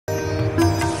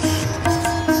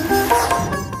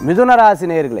மிதுன ராசி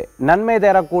நேயர்களே, நன்மை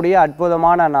தரக்கூடிய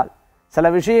அற்புதமான நாள். சில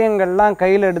விஷயங்கள்லாம்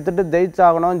கையில் எடுத்துட்டு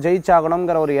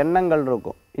ஜெயிச்சாகணுங்கிற ஒரு எண்ணங்கள்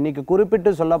இருக்கும். இன்னைக்கு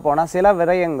குறிப்பிட்டு சொல்ல போனால் சில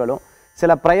விரயங்களும்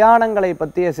சில பிரயாணங்களை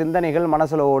பற்றிய சிந்தனைகள்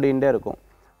மனசில் ஓடிண்டே இருக்கும்.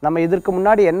 நம்ம இதற்கு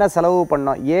முன்னாடி என்ன செலவு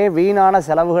பண்ணோம், ஏன் வீணான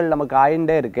செலவுகள் நமக்கு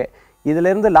ஆயிண்டே இருக்கு,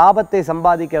 இதிலிருந்து லாபத்தை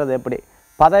சம்பாதிக்கிறது எப்படி,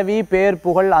 பதவி பேர்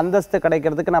புகழ் அந்தஸ்து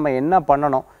கிடைக்கிறதுக்கு நம்ம என்ன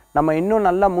பண்ணணும், நம்ம இன்னும்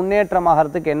நல்ல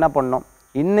முன்னேற்றமாகறதுக்கு என்ன பண்ணணும்.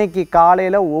 இன்னைக்கு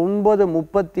காலையில்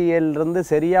 9:37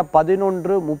 சரியாக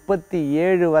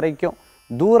 11:37 வரைக்கும்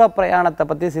தூர பிரயாணத்தை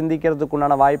பற்றி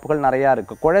சிந்திக்கிறதுக்குண்டான வாய்ப்புகள் நிறையா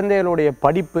இருக்குது. குழந்தைகளுடைய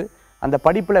படிப்பு, அந்த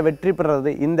படிப்பில் வெற்றி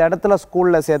பெறுறது, இந்த இடத்துல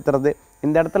ஸ்கூலில் சேர்த்துறது,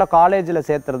 இந்த இடத்துல காலேஜில்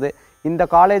சேர்த்துறது, இந்த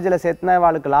காலேஜில் சேர்த்துனா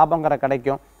வாழ்க்கை லாபங்கிற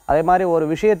கிடைக்கும். அதே மாதிரி ஒரு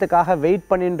விஷயத்துக்காக வெயிட்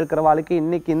பண்ணிட்டு இருக்கிறவாளுக்கு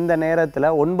இன்றைக்கி இந்த நேரத்தில்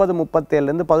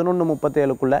 9:37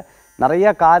 11:37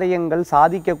 நிறைய காரியங்கள்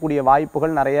சாதிக்கக்கூடிய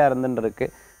வாய்ப்புகள் நிறையா இருந்துருக்கு.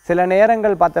 சில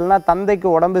நேரங்கள் பார்த்தோம்னா தந்தைக்கு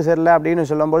உடம்பு சரியில்லை அப்படின்னு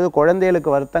சொல்லும்போது குழந்தைகளுக்கு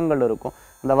வருத்தங்கள் இருக்கும்.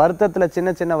 அந்த வருத்தத்தில் சின்ன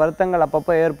சின்ன வருத்தங்கள்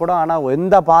அப்பப்போ ஏற்படும். ஆனால்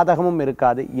எந்த பாதகமும்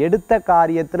இருக்காது. எடுத்த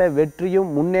காரியத்தில் வெற்றியும்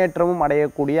முன்னேற்றமும்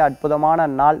அடையக்கூடிய அற்புதமான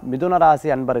நாள் மிதுன ராசி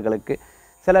அன்பர்களுக்கு.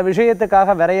 சில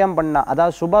விஷயத்துக்காக விரயம் பண்ணால்,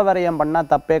 அதாவது சுப விரயம் பண்ணால்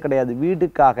தப்பே கிடையாது.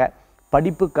 வீட்டுக்காக,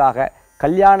 படிப்புக்காக,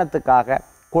 கல்யாணத்துக்காக,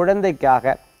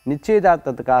 குழந்தைக்காக,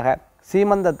 நிச்சயதார்த்தத்துக்காக,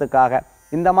 சீமந்தத்துக்காக,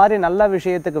 இந்த மாதிரி நல்ல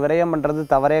விஷயத்துக்கு விரயம் பண்ணுறது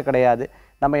தவறே கிடையாது.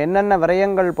 நம்ம என்னென்ன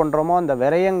விரயங்கள் பண்ணுறோமோ அந்த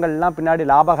விரயங்கள்லாம் பின்னாடி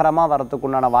லாபகரமாக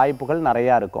வரத்துக்குண்டான வாய்ப்புகள்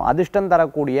நிறையா இருக்கும். அதிர்ஷ்டம்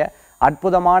தரக்கூடிய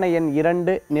அற்புதமான எண்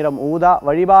 2, நிறம் ஊதா.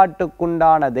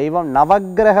 வழிபாட்டுக்குண்டான தெய்வம்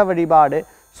நவக்கிரக வழிபாடு.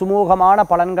 சுமூகமான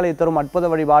பலன்களை தரும் அற்புத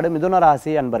வழிபாடு மிதுன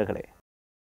ராசி அன்பர்களே.